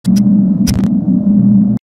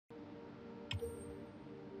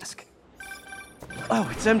Oh,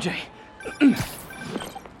 it's MJ.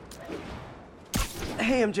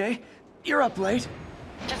 Hey, MJ. You're up late.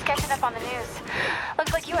 Just catching up on the news.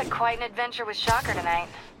 Looks like you had quite an adventure with Shocker tonight.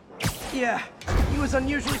 Yeah, he was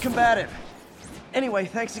unusually combative. Anyway,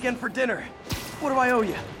 thanks again for dinner. What do I owe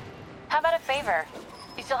you? How about a favor?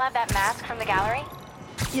 You still have that mask from the gallery?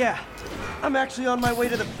 Yeah, I'm actually on my way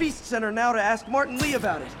to the Feast Center now to ask Martin Lee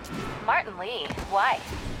about it. Martin Lee? Why?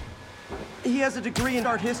 He has a degree in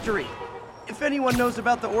art history. If anyone knows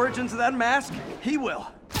about the origins of that mask, he will.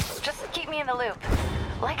 Just keep me in the loop.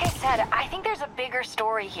 Like I said, I think there's a bigger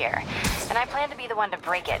story here, and I plan to be the one to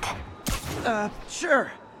break it.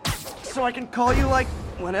 Sure. So I can call you, like,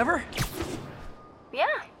 whenever? Yeah,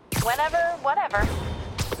 whenever, whatever.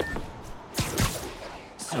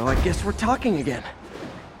 So I guess we're talking again.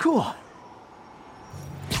 Cool.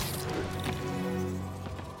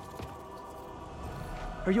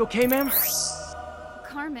 Are you okay, ma'am?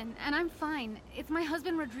 Carmen, and I'm fine. It's my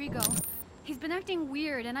husband, Rodrigo. He's been acting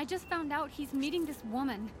weird, and I just found out he's meeting this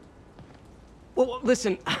woman. Well,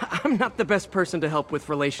 listen, I'm not the best person to help with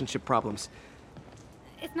relationship problems.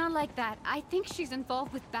 It's not like that. I think she's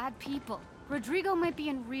involved with bad people. Rodrigo might be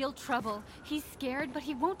in real trouble. He's scared, but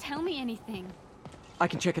he won't tell me anything. I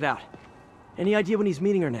can check it out. Any idea when he's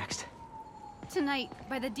meeting her next? Tonight,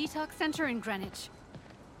 by the detox center in Greenwich.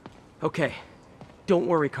 Okay. Don't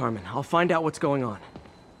worry, Carmen. I'll find out what's going on.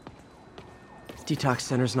 Detox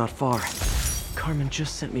center's not far. Carmen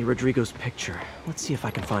just sent me Rodrigo's picture. Let's see if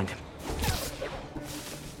I can find him.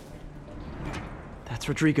 That's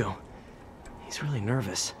Rodrigo. He's really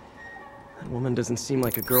nervous. That woman doesn't seem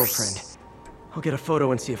like a girlfriend. I'll get a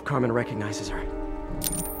photo and see if Carmen recognizes her.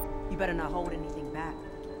 You better not hold anything back.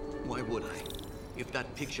 Why would I? If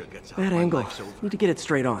that picture gets out, Bad my angle. life's over. Need to get it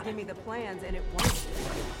straight on. Give me the plans and it won't.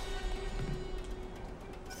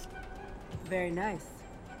 Very nice.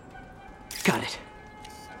 Got it.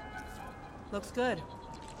 Looks good.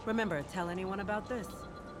 Remember, tell anyone about this.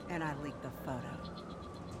 And I leaked the photo.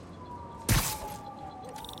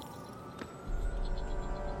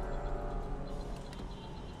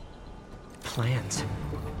 Plans.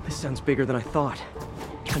 This sounds bigger than I thought.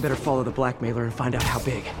 I better follow the blackmailer and find out how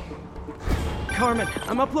big. Carmen,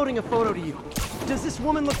 I'm uploading a photo to you. Does this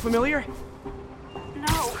woman look familiar?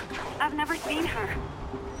 No, I've never seen her.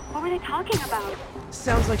 What were they talking about?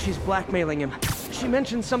 Sounds like she's blackmailing him. She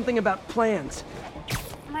mentioned something about plans.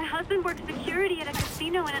 My husband works security at a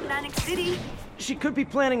casino in Atlantic City. She could be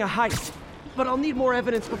planning a heist, but I'll need more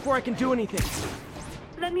evidence before I can do anything.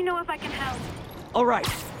 Let me know if I can help. All right.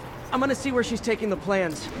 I'm gonna see where she's taking the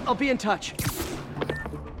plans. I'll be in touch.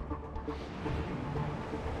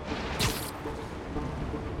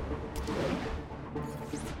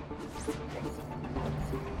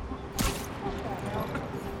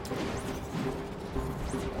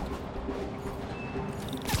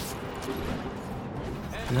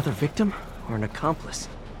 Another victim or an accomplice?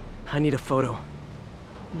 I need a photo.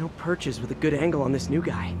 No perches with a good angle on this new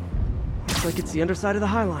guy. Looks like it's the underside of the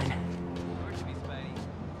High Line.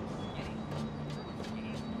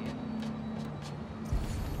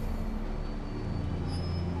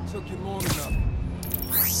 Took you long enough.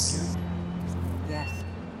 Yes.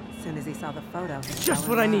 As soon as he saw the photo, he Just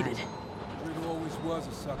fell what in I line. needed. Riddle always was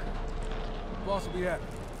a sucker. Boss will be happy.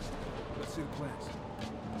 Let's see the plans.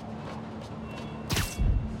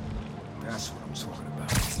 That's what I'm talking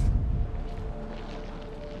about.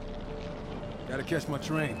 Gotta catch my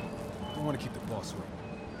train. Don't want to keep the boss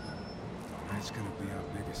waiting. That's gonna be our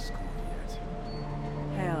biggest score yet.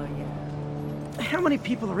 Hell yeah. How many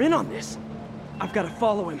people are in on this? I've got to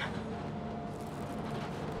follow him.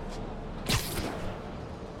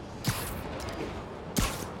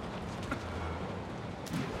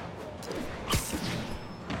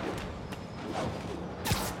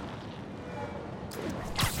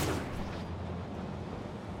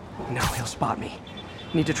 No, he'll spot me.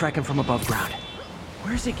 Need to track him from above ground.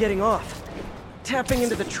 Where's he getting off? Tapping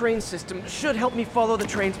into the train system should help me follow the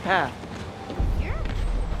train's path.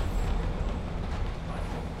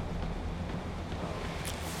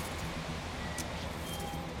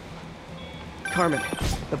 Carmen,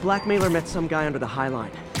 the blackmailer met some guy under the High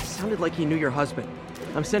Line. Sounded like he knew your husband.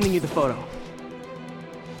 I'm sending you the photo.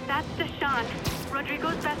 That's Deshaun,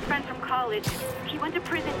 Rodrigo's best friend from college. He went to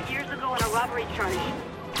prison years ago on a robbery charge.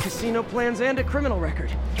 Casino plans and a criminal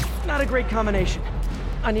record. Not a great combination.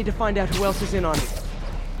 I need to find out who else is in on it.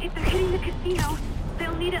 If they're hitting the casino,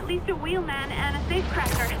 they'll need at least a wheelman and a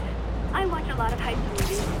safecracker. I watch a lot of heist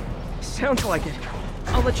movies. Sounds like it.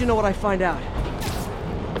 I'll let you know what I find out.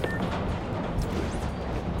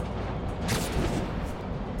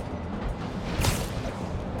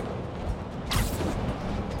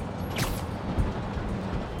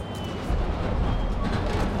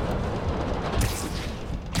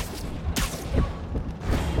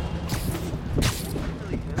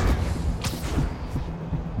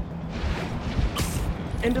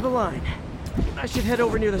 End of the line. I should head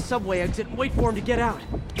over near the subway exit and wait for him to get out.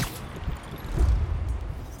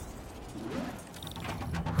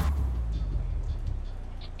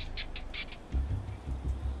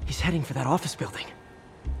 He's heading for that office building.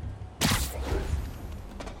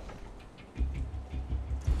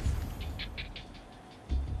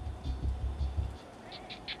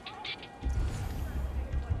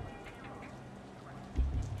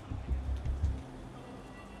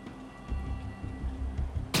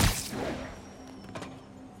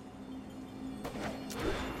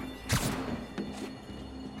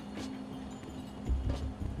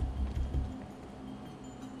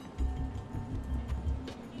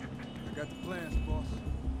 I got the plans, boss.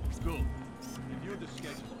 Good. Review the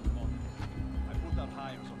schedule of the morning. I put our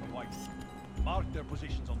hires on the whiteboard. Mark their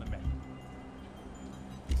positions on the map.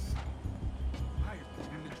 Hire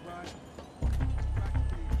in the drive.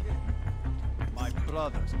 Practically a kid. My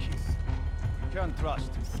brother's kid. You can't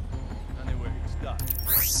trust him. Anyway, it's done.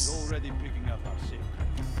 He's already picking up our secret.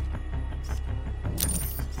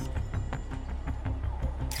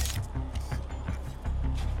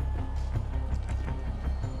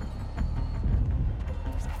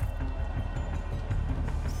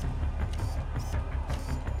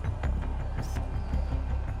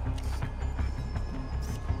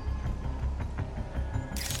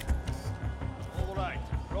 All right,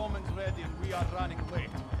 Roman's ready and we are running late.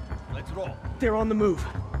 Let's roll. They're on the move.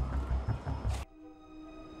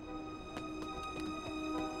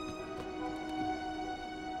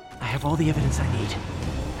 I have all the evidence I need.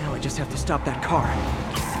 Now I just have to stop that car.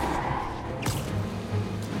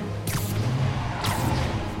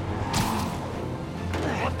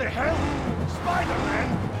 What the hell?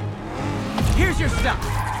 Spider-Man! Here's your stuff!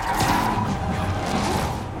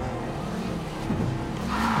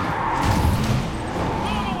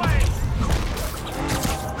 Move away!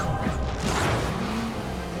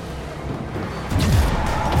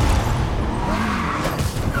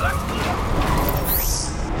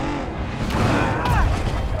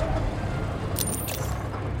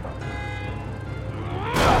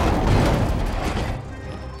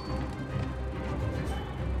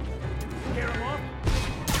 Scare him off?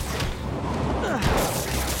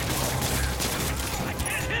 I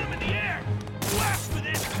can't hit him in the air! Who asked for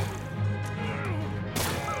this?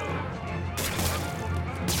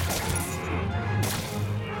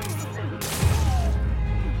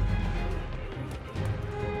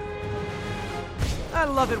 I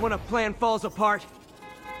love it when a plan falls apart.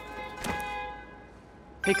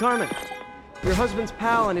 Hey, Carmen. Your husband's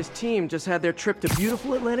pal and his team just had their trip to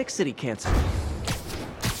beautiful Atlantic City canceled.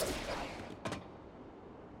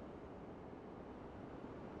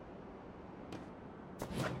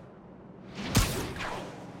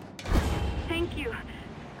 Thank you.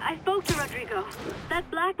 I spoke to Rodrigo. That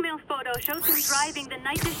blackmail photo shows him driving the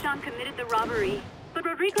night Deshawn committed the robbery. But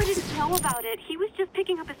Rodrigo didn't know about it. He was just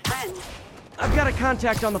picking up his friend. I've got a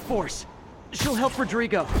contact on the force. She'll help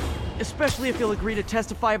Rodrigo, especially if he'll agree to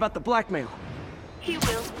testify about the blackmail. He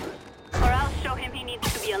will. Or I'll show him he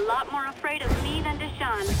needs to be a lot more afraid of me than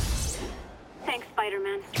Deshawn. Thanks,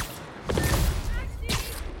 Spider-Man.